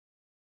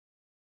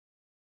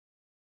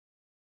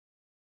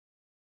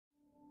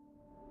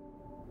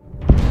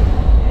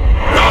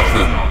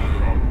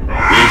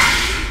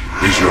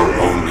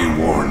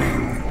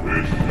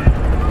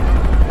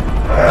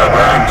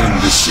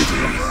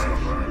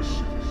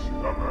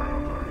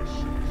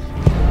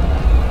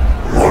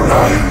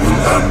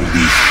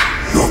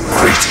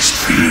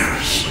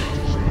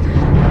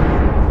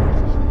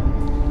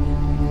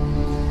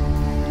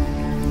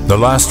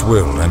last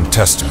will and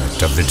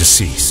testament of the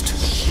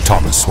deceased,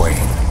 Thomas Wayne.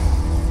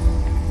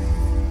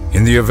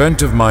 In the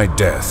event of my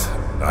death,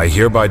 I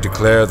hereby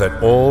declare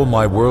that all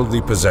my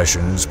worldly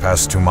possessions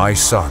pass to my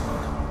son,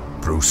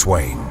 Bruce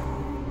Wayne.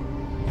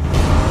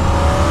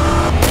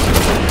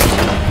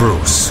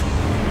 Bruce,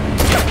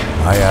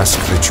 I ask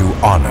that you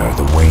honor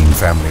the Wayne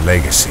family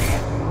legacy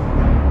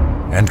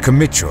and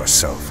commit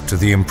yourself to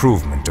the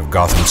improvement of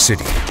Gotham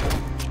City,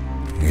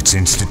 its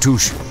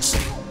institutions,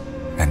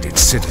 and its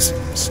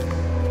citizens.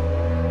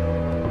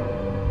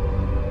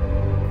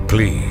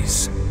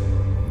 Please,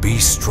 be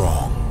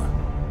strong.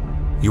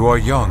 You are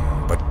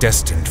young, but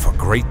destined for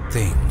great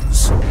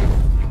things.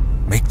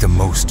 Make the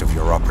most of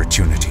your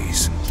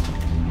opportunities.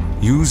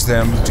 Use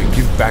them to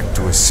give back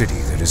to a city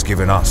that has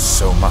given us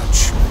so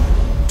much,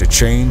 to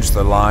change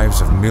the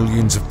lives of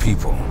millions of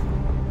people.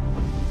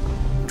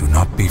 Do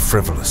not be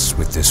frivolous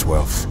with this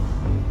wealth.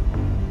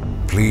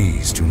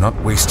 Please do not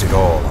waste it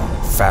all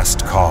on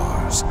fast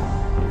cars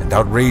and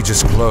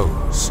outrageous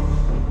clothes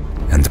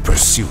and the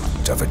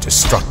pursuit of a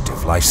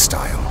destructive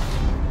lifestyle.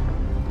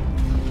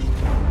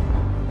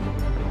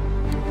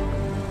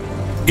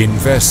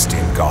 Invest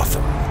in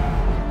Gotham.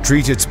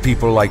 Treat its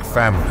people like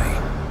family.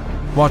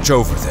 Watch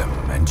over them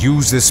and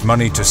use this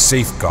money to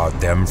safeguard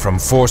them from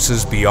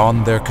forces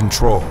beyond their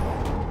control.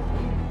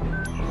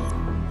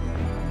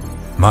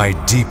 My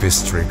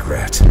deepest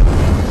regret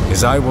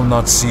is I will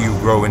not see you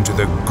grow into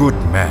the good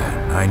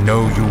man I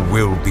know you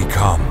will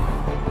become.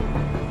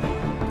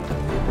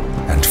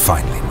 And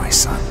finally, my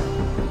son,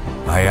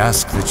 I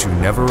ask that you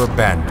never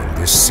abandon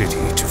this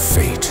city to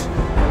fate.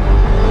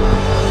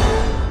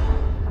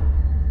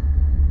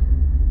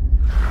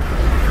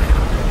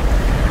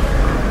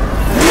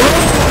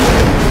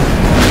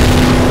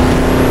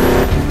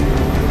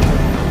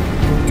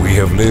 We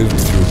have lived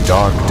through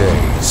dark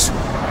days,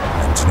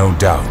 and no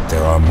doubt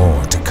there are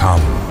more to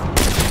come.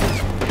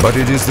 But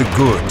it is the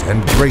good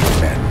and great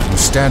men who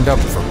stand up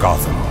for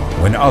Gotham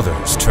when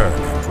others turn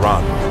and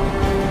run.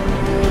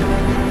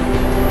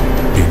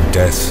 In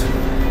death,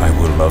 I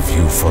will love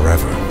you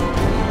forever.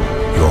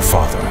 Your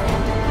father,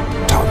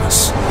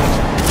 Thomas.